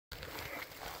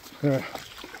You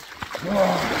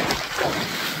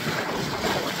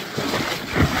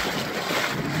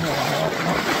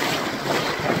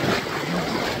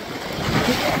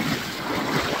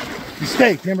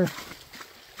stay, Timber.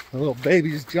 The little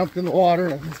baby just jumped in the water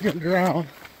and it's gonna drown.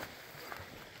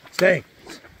 Stay.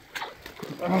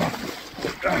 Oh.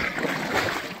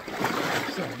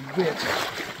 Son of a bitch.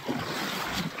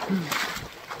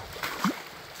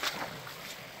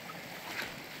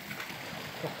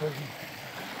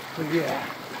 So yeah.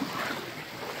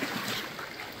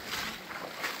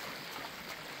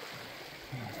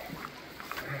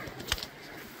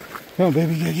 Come on,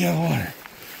 baby, you gotta get out of the water.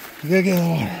 You gotta get out of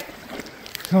the water.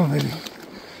 Come on, baby.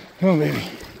 Come on, baby.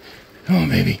 Come on,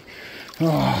 baby.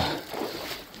 Oh,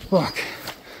 fuck.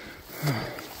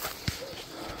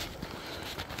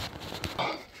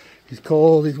 He's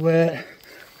cold, he's wet.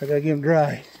 I gotta get him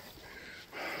dry.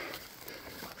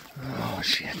 Oh,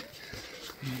 shit.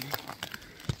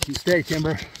 You stay,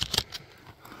 Timber.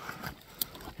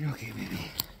 You're okay,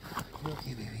 baby. You're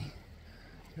okay, baby.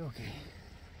 You're okay.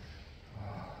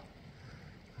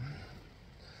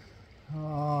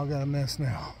 Oh, I got a mess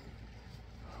now.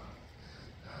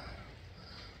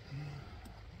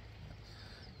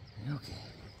 You're okay.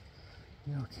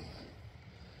 You're okay.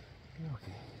 You're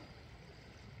okay.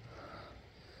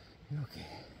 You're okay.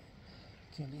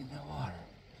 Can't be in that water.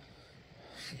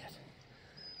 Shit.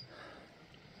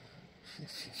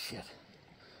 Shit.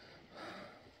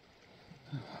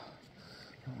 I'm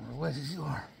as wet as you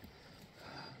are.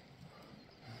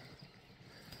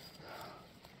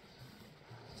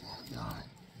 God.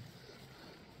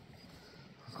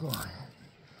 What's going on?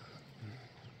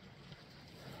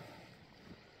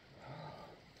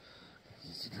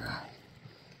 Get you dry.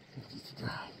 Get you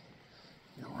dry.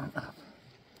 Get warmed up.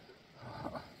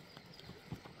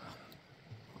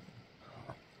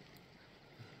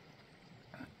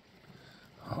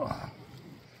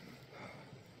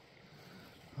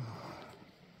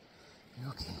 You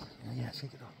okay? Yeah,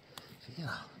 shake it off. Shake it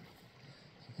off.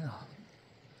 Shake it off.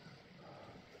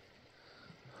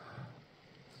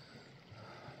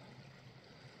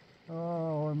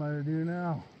 Oh, what am I to do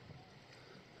now?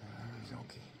 He's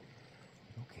okay.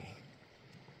 Okay.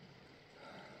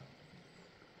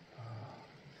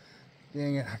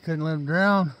 Dang it, I couldn't let him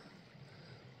drown.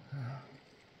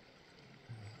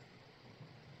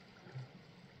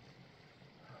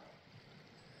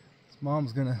 His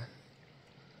mom's gonna...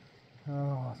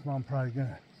 Oh, his mom probably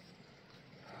gonna...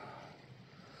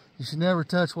 You should never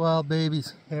touch wild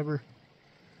babies, ever.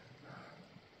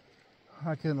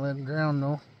 I couldn't let him drown,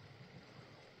 though.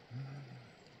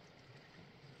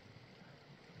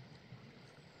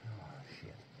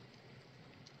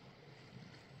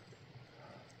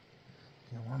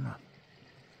 Warm up.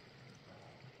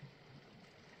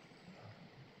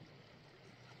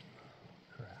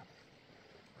 Crap.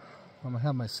 I'm gonna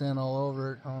have my scent all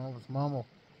over it. I don't know if it's mom will.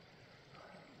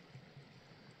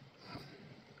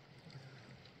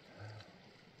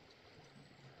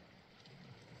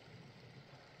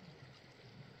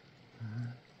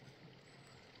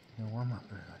 Yeah, warm up,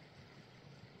 really.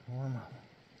 Warm up.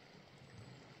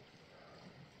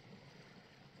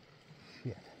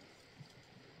 Shit.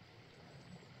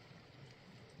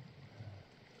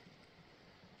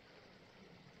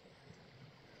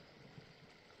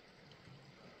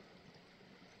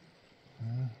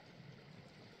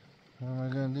 What am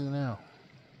I gonna do now?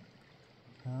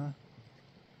 Huh?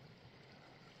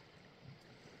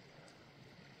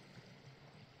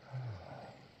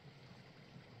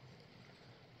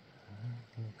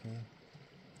 Okay.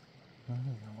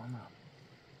 Warm up.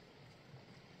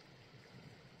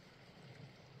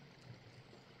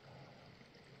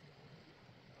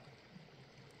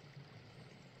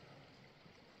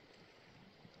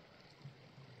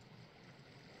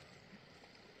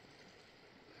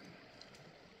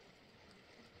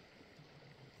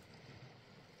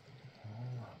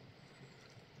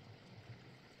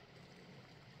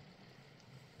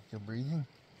 Still breathing?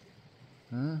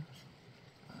 Hmm?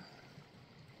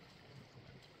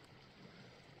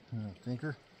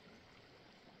 Thinker?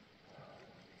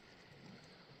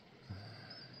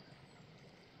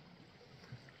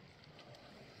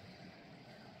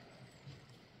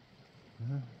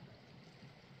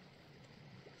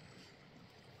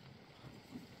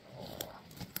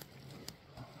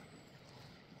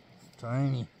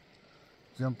 Tiny.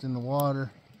 Jumped in the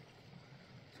water.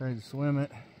 Tried to swim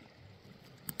it.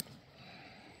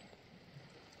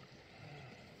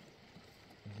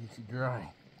 Get you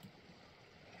dry.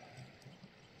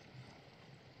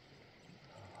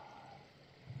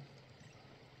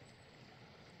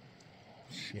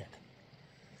 Shit.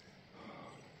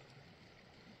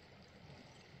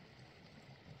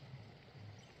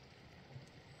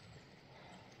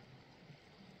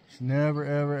 never,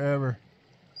 ever, ever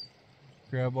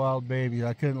grab wild babies.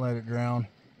 I couldn't let it drown.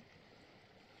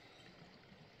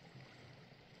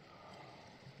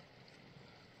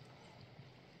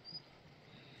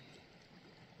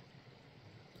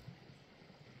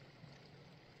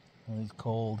 Oh, he's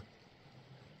cold.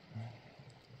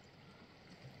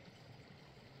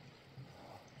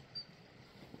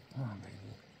 Oh, baby.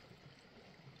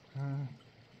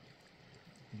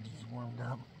 He just warmed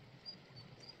up.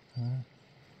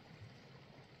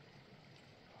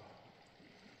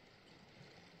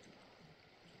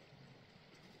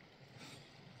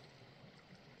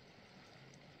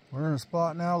 We're in a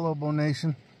spot now, Lobo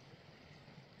Nation.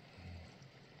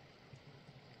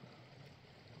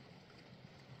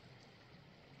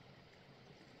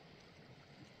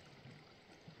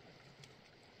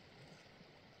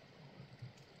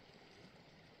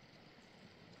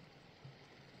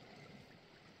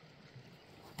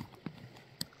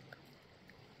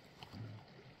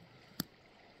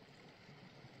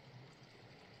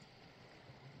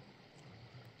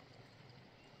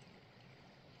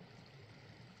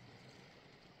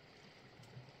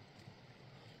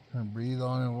 Gonna breathe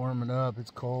on it and warm it up.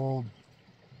 It's cold.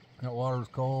 That water's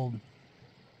cold.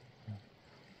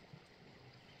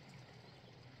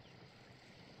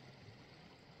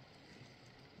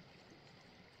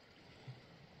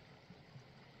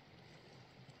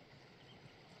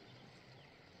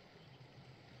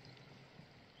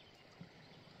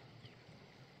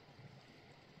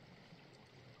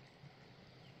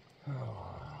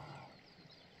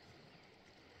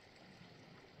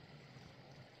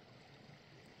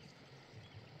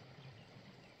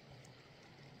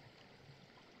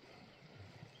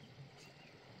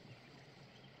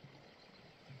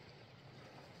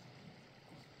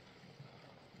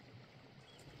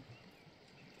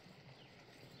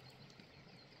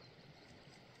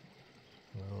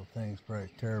 Little thing's probably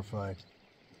terrified.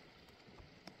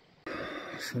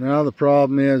 So now the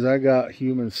problem is I got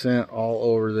human scent all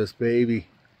over this baby.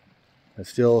 It's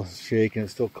still shaking,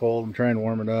 it's still cold. I'm trying to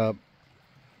warm it up.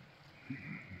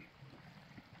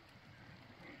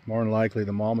 More than likely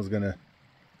the mama's gonna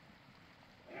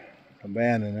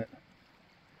abandon it.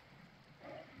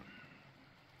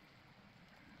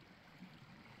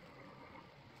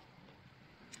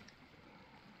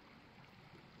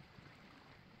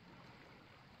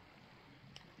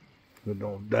 But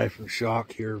don't die from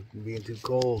shock here, being too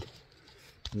cold.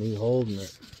 Me holding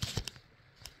it.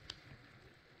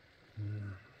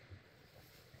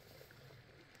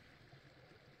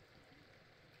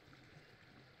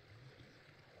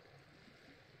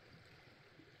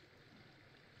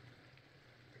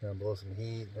 Trying to blow some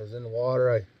heat. I was in the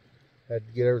water. I had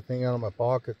to get everything out of my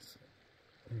pockets.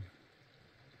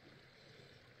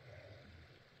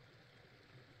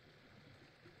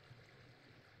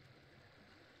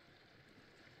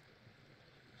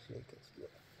 Shake it still.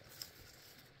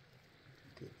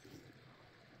 Good.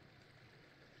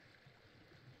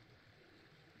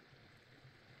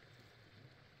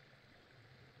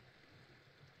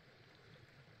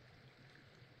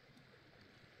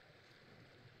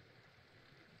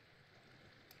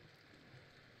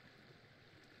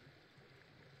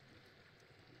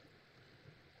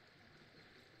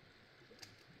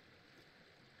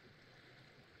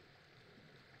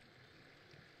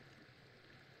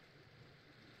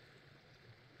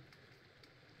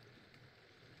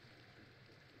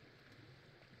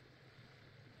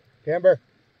 Timber.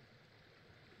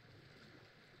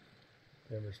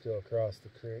 Timber's still across the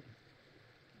creek.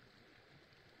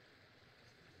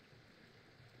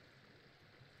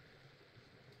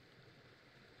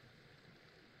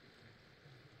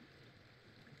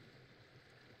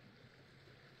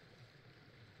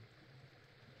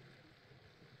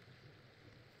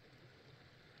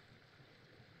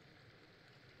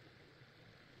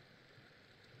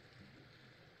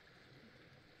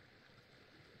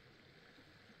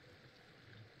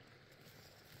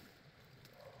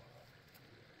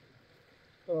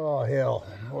 Oh hell,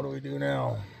 what do we do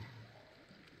now?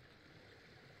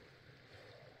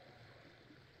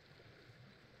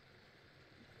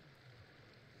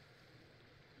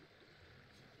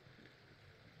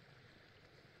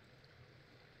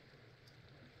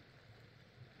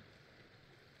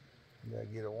 Gotta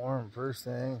get it warm first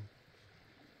thing.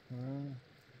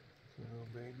 Little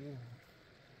baby.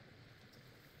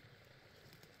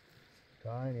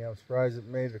 Tiny, I'm surprised it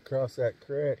made it across that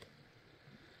creek.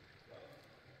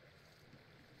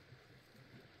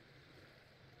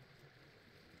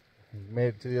 It made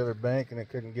it to the other bank and it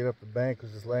couldn't get up the bank, it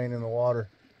was just laying in the water.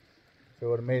 If it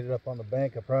would have made it up on the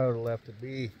bank, I probably would have left it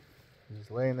be. Just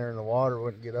laying there in the water,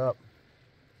 wouldn't get up.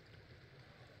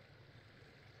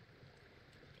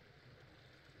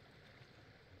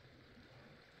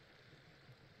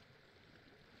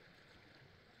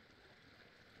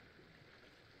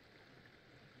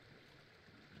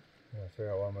 I'm gonna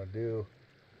figure out what I'm gonna do.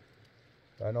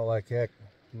 I know like heck,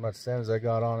 as much sand as I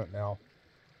got on it now.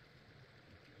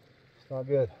 It's not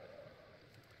good.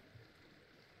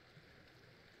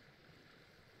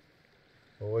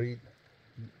 So what do you,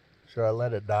 should I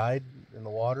let it die in the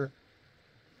water?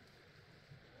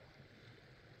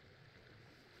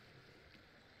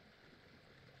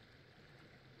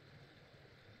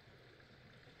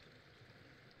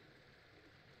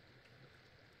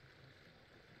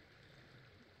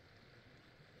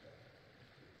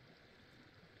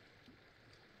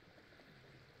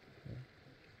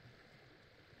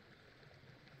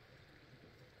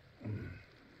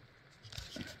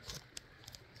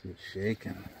 It's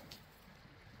shaking.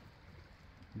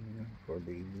 Yeah, poor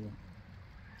baby.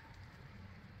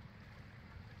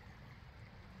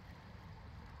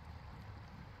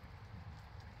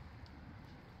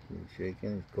 It's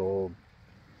shaking, it's cold.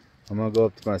 I'm gonna go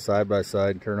up to my side-by-side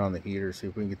and turn on the heater, see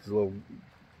if we can get this little...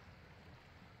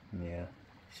 Yeah,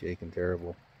 shaking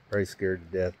terrible. Probably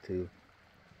scared to death too.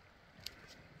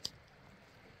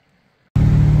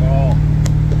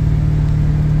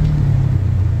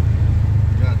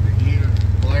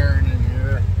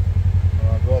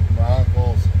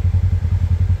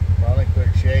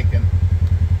 Shaking.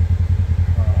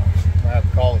 I have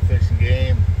to call the Fish and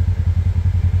Game.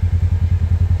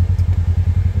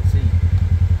 We'll see.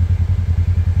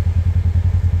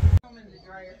 I'm in the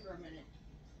dryer for a minute.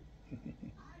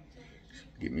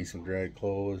 Get me some dried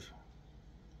clothes.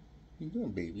 What you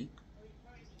doing, baby?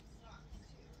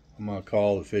 I'm gonna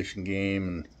call the Fish and Game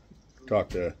and talk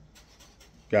to a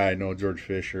guy I know, George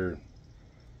Fisher.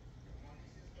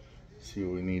 See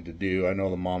what we need to do. I know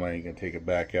the mama ain't gonna take it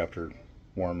back after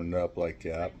warming it up like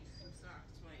that.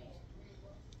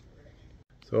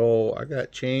 So I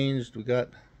got changed. We got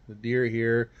the deer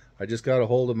here. I just got a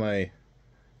hold of my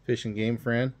Fish and Game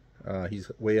friend. He's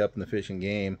way up in the Fish and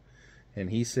Game, and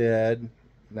he said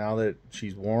now that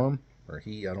she's warm, or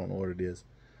he, I don't know what it is,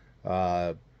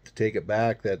 to take it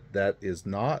back, that is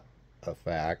not a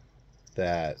fact,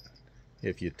 that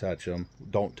if you touch them,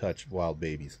 don't touch wild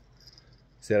babies.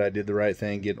 Said I did the right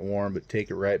thing getting warm, but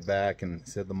take it right back, and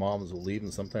said the moms will leave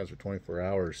them sometimes for 24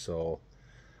 hours. So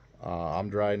I'm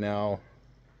dry now.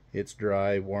 It's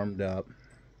dry, warmed up.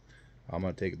 I'm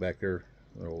gonna take it back there,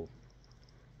 or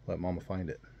let mama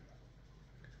find it.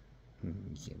 You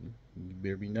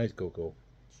better be nice, Coco.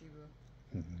 She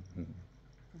will.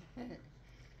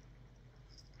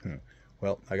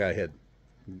 Well, I gotta head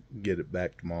get it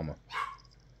back to mama.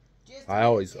 I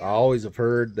always have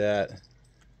heard that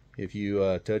if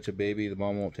you touch a baby, the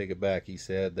mom won't take it back. He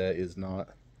said that is not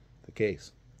the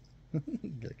case.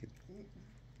 Look at,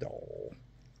 oh.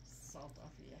 Salt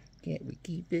off of you. Can't we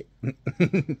keep it?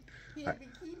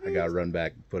 I gotta run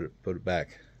back and put it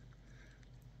back.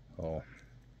 Oh,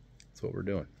 that's what we're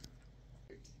doing.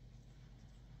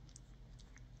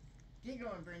 Get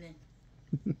going, Brendan.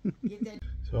 Get that.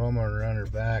 So I'm gonna run her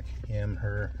back, him,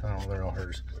 her. I don't know, they're all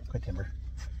hers. Quit timber.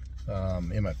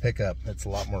 In my pickup, it's a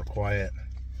lot more quiet.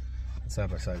 Side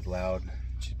by side's loud.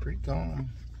 She's pretty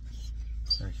calm.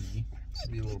 Or he.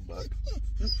 Be a little bug.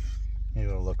 Maybe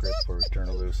I'll look right before we turn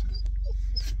her loose.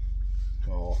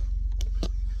 Oh,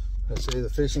 let's say the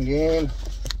Fish and Game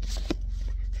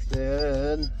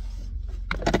said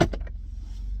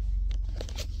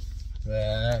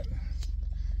that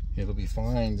it'll be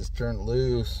fine. Just turn it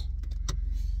loose.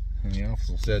 And he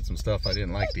also said some stuff I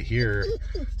didn't like to hear.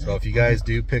 So if you guys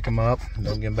do pick them up,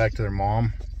 don't give them back to their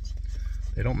mom.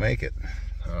 They don't make it.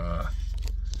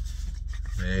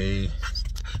 They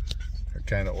are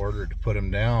kind of ordered to put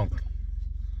them down.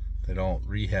 They don't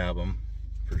rehab them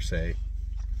per se.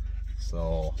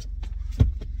 So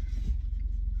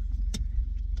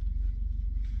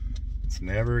it's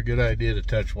never a good idea to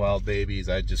touch wild babies.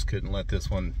 I just couldn't let this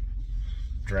one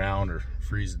drown or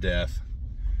freeze to death.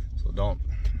 So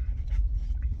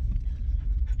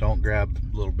don't grab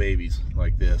little babies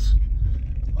like this.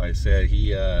 Like I said,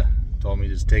 he told me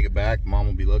to just take it back. Mom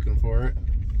will be looking for it.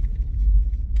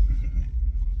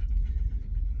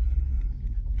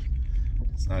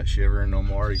 It's not shivering no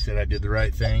more. He said I did the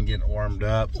right thing getting warmed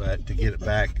up, but to get it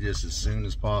back just as soon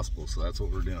as possible. So that's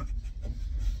what we're doing.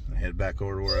 I head back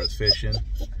over to where I was fishing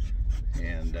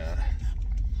and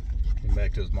came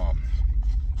back to his mom.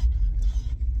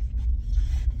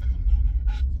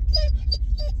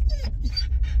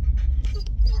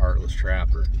 Heartless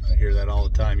trapper. I hear that all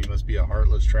the time. You must be a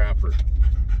heartless trapper.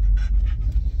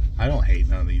 I don't hate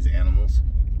none of these animals.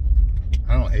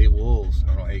 I don't hate wolves.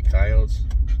 I don't hate coyotes.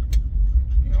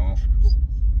 You know,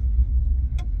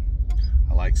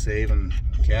 I like saving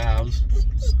calves.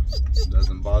 It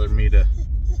doesn't bother me to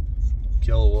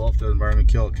kill a wolf, doesn't bother me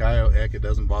to kill a coyote. Heck, it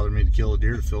doesn't bother me to kill a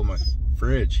deer to fill my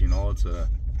fridge. You know,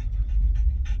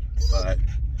 but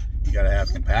you gotta have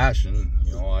compassion.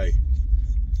 You know, I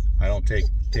don't take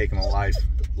taking a life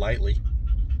lightly.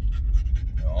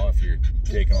 You know, if you're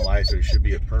taking a life, there should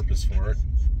be a purpose for it.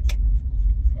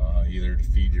 Either to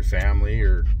feed your family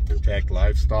or protect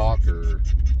livestock, or,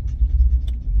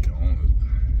 you know,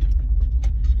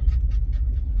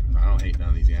 I don't hate none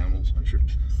of these animals.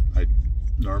 I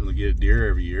normally get a deer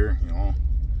every year, you know.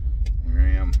 Here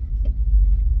I am.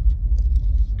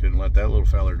 Couldn't let that little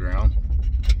feller drown.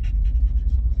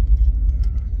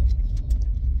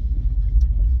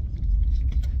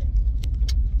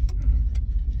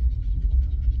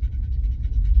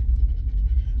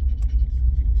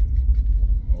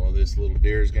 Oh, this little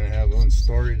deer is gonna have one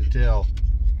story to tell.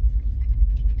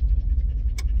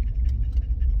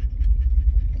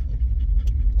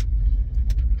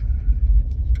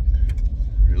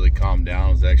 Really calmed down.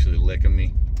 It was actually licking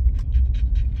me.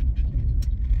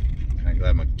 I'm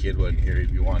glad my kid wasn't here.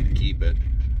 If you wanted to keep it,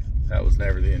 that was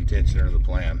never the intention or the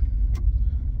plan.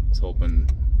 I was hoping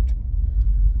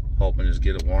to just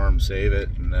get it warm, save it,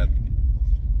 and that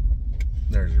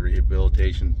there's a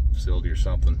rehabilitation facility or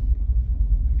something.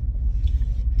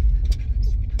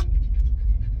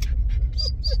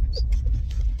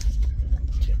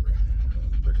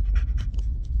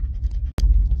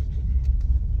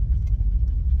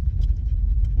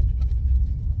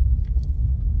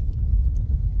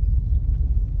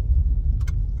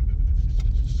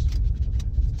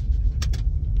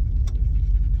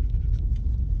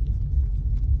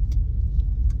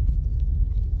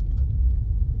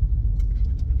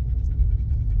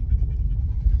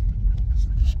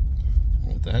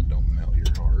 That don't melt your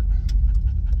heart.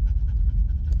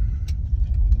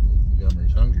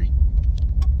 Gummer's hungry.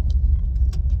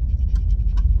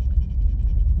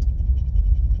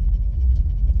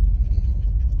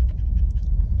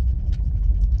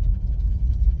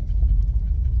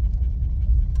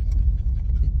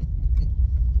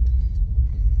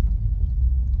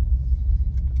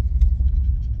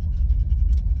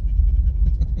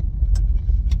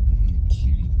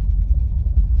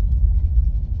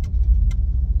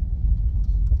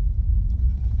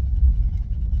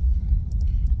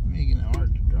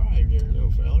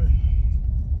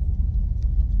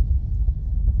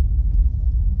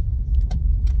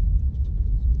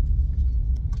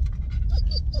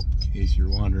 In case you're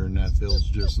wondering, that feels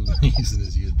just as amazing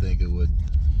as you'd think it would.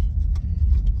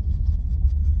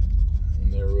 I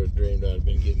never would have dreamed I'd have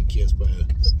been getting kissed by a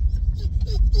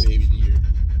baby deer.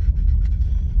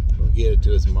 We'll get it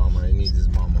to his mama. He needs his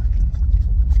mama.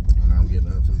 And I'm getting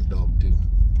it from the dog too.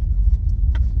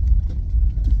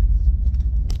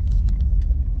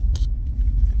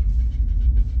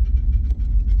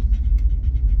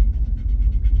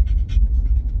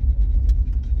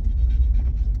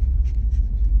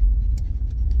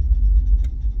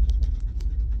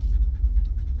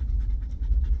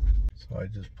 So I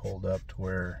just pulled up to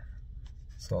where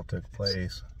this all took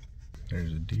place.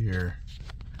 There's a deer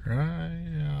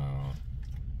right out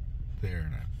there,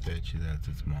 and I bet you that's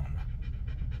its mama.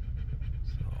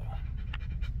 So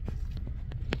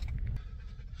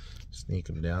sneak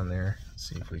him down there,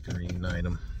 see if we can reunite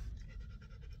him.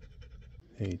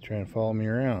 Hey, trying to follow me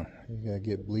around. You gotta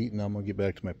get bleating. I'm gonna get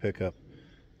back to my pickup.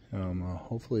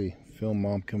 Hopefully film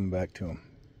mom coming back to him.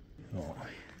 Oh.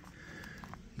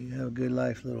 You have a good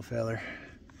life, little feller.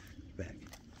 Back.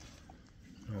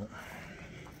 Oh,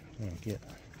 can't get.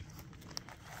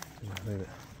 Leave it.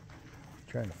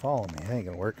 Trying to follow me. It ain't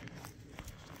gonna work.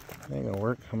 It ain't gonna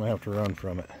work. I'm gonna have to run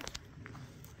from it.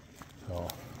 So,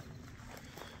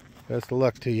 best of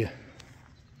luck to you.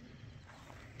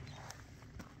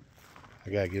 I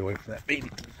gotta get away from that baby.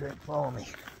 He's trying to follow me.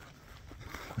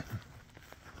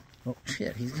 Oh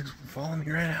shit! He's just following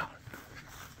me right out.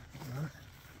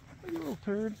 You little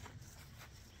turd.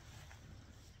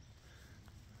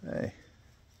 Hey.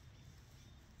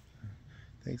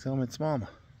 Thinks home it's mama.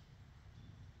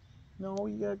 No,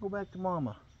 you gotta go back to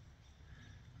mama.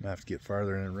 I'm gonna have to get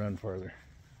farther and run farther.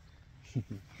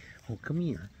 Oh, come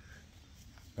here.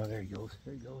 Oh, there he goes.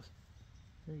 There he goes.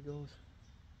 There he goes.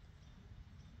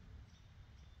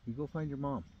 You go find your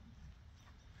mom.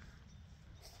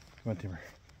 Come on, Timber.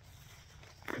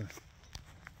 Come on.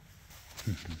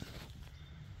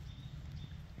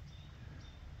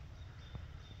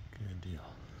 Good deal.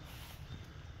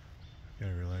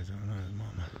 Gotta realize I'm not his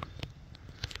mama.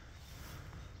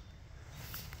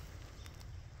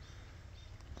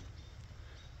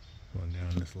 Going down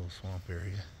this little swamp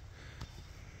area.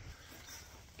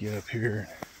 Get up here.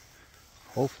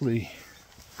 Hopefully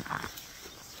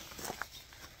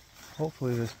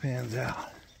Hopefully this pans out.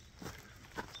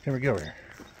 Here we go here.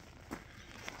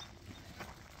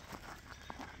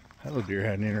 That little deer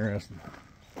had an interesting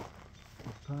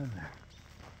time there.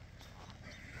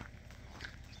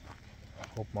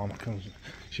 Hope Mama comes.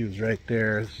 She was right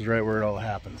there. This is right where it all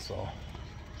happened, so.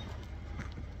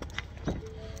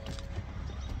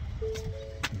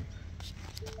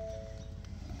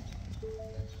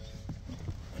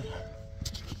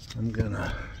 I'm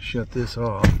gonna shut this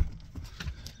off.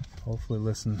 Hopefully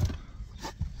listen.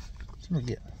 What's gonna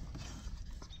get?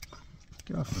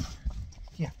 Get off me.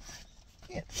 Yeah.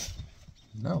 Get.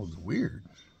 That was weird.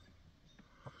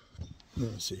 I'm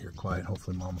gonna sit here quiet.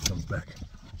 Hopefully Mama comes back.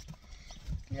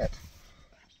 Get.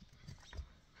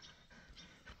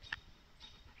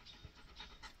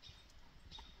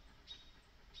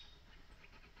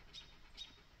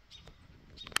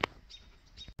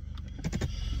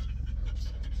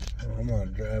 I'm gonna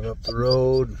drive up the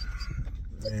road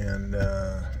and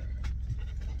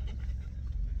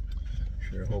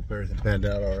sure hope everything panned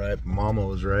out all right. Mama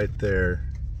was right there,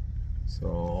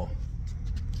 so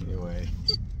anyway,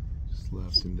 just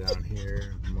left him down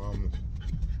here. Mom,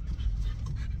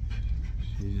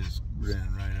 she just ran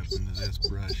right up into this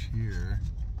brush here.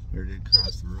 Or did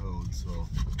cross the road, so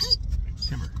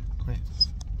timber, quick.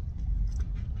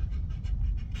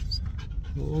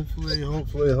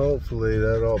 Hopefully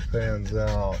that all pans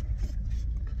out.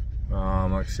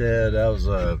 Like I said, that was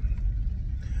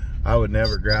I would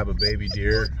never grab a baby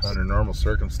deer under normal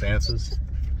circumstances,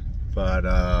 but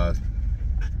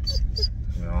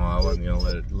you know, I wasn't gonna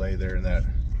let it lay there in that.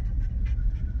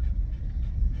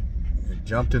 It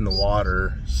jumped in the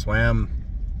water, swam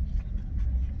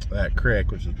that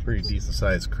creek, which is a pretty decent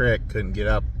sized creek, couldn't get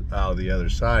up out of the other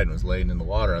side and was laying in the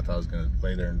water. I thought I was gonna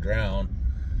lay there and drown.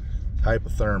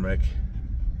 Hypothermic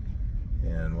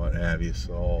and what have you.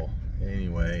 So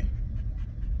anyway,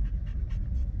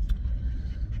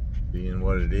 being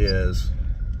what it is,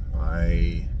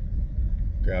 I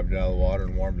grabbed it out of the water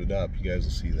and warmed it up. You guys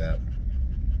will see that.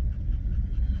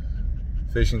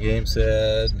 Fish and Game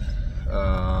said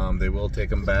they will take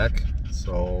them back,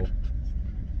 so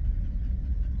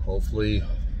hopefully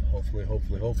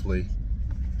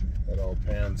that all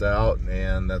pans out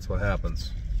and that's what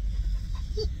happens.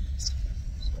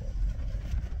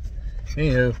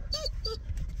 Anywho,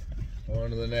 on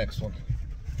to the next one.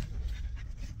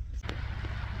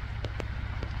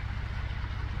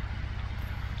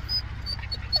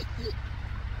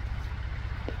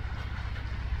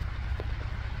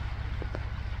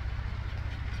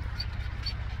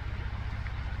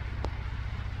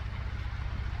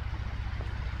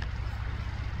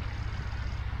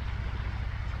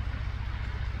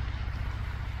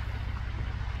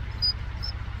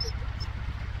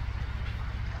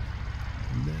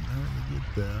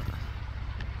 That.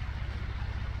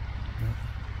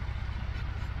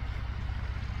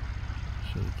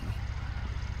 Shaky.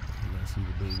 You gonna see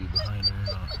the baby behind her or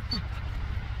not?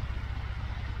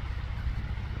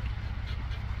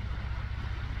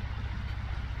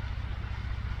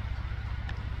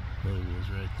 Baby is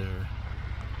right there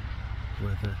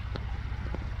with her.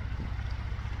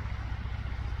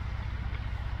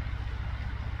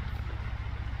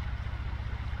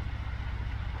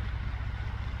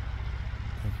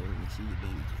 We can see the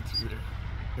baby come through there.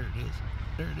 There it is.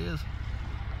 There it is.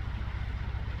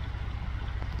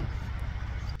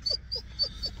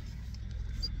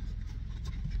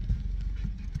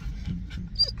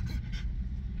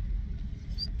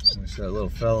 Wish that little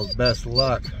fella's best of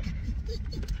luck.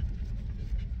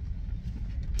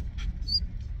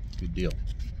 Good deal.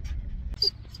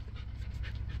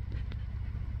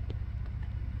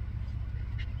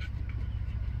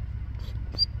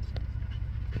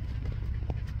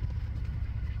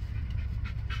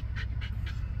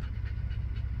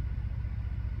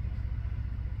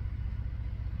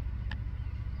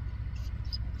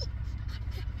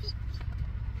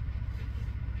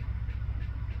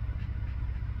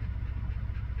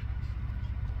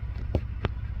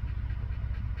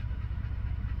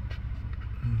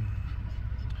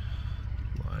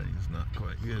 Lighting's not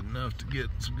quite good enough to get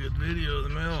some good video of the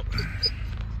milk.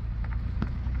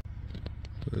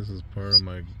 This is part of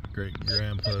my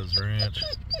great-grandpa's ranch.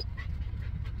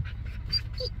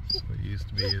 What used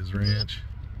to be his ranch.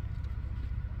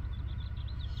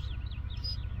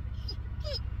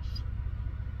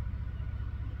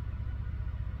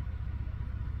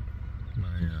 My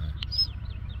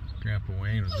Grandpa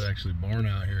Wayne was actually born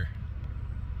out here.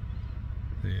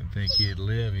 They didn't think he'd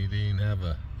live. He didn't even have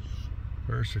a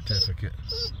birth certificate.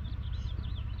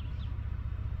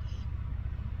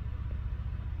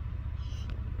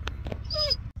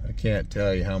 I can't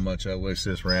tell you how much I wish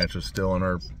this ranch was still in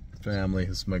our family.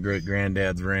 This is my great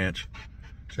granddad's ranch.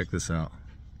 Check this out.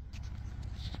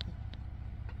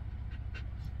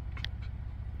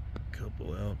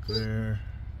 Couple elk there.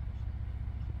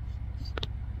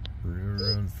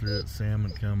 River runs through it,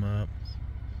 salmon come up.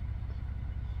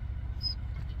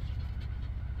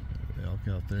 Elk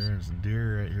out there. There's a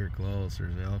deer right here close.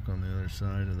 There's elk on the other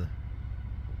side of the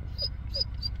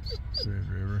Red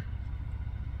River.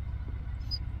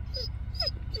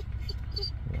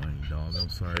 Whiny dog. I'm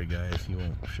sorry guys, he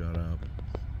won't shut up.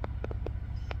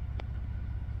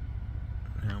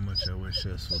 How much I wish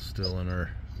this was still in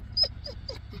our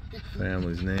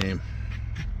family's name.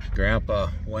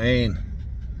 Grandpa Wayne,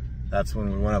 that's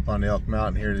when we went up on the Elk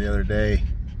Mountain here the other day.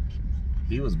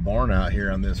 He was born out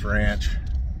here on this ranch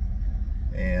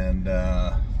and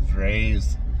was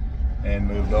raised and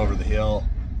moved over the hill,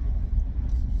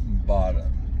 bought a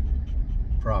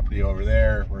property over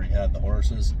there where he had the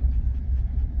horses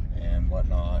and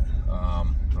whatnot.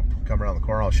 I'll come around the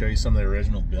corner, I'll show you some of the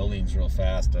original buildings real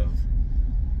fast of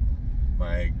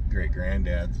my great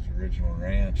granddad's original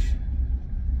ranch.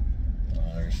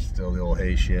 There's still the old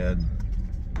hay shed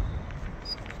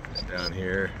down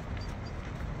here.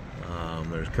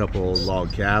 There's a couple old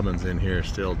log cabins in here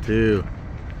still too.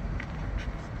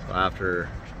 So after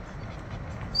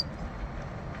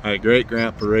my great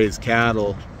grandpa raised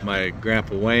cattle, my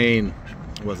grandpa Wayne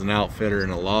was an outfitter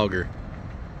and a logger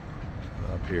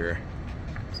up here.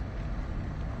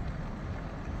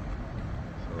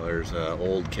 So there's an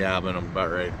old cabin I'm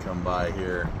about ready to come by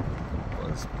here. It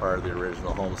was part of the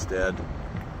original homestead.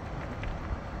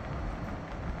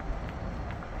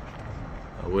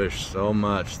 I wish so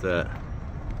much that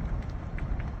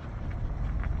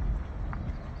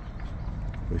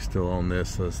we still own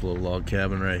this little log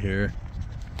cabin right here.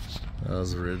 That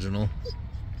was original.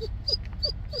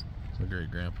 My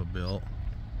great grandpa built.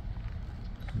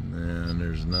 And then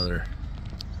there's another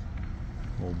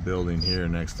old building here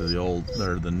next to the old,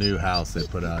 or the new house they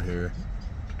put out here.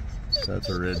 That's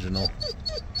original.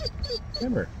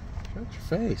 Timber, shut your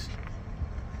face.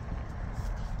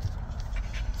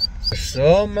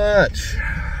 So much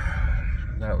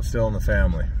that was still in the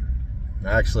family.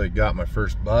 I actually got my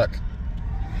first buck.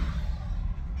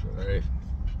 Right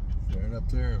up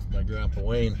there with my grandpa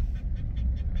Wayne.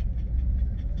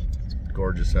 It's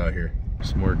gorgeous out here.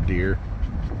 Some more deer.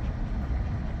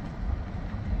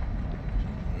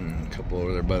 And a couple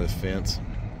over there by the fence.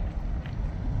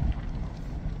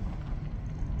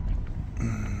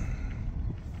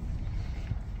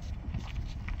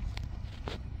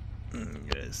 You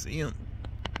guys see them?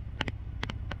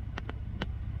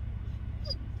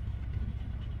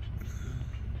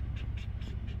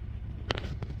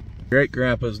 Great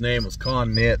grandpa's name was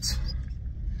Knitz,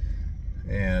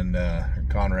 and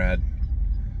Conrad.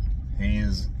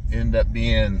 He's ended up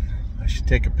being, I should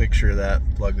take a picture of that,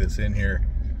 plug this in here.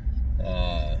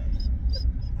 I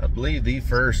believe the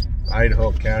first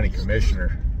Idaho County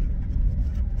Commissioner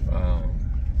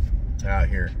out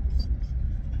here.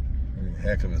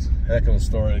 Heck of a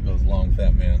story that goes along with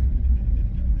that man.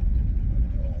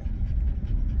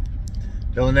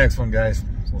 Till the next one, guys.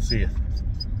 We'll see you.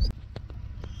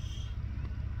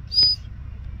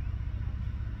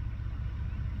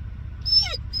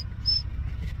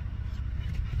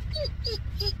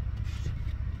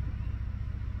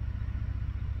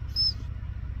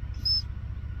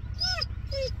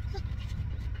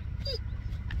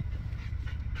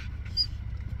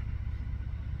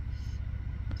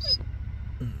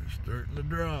 Starting to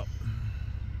drop.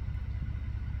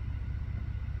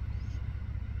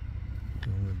 The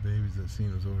only babies I've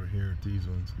seen was over here with these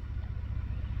ones.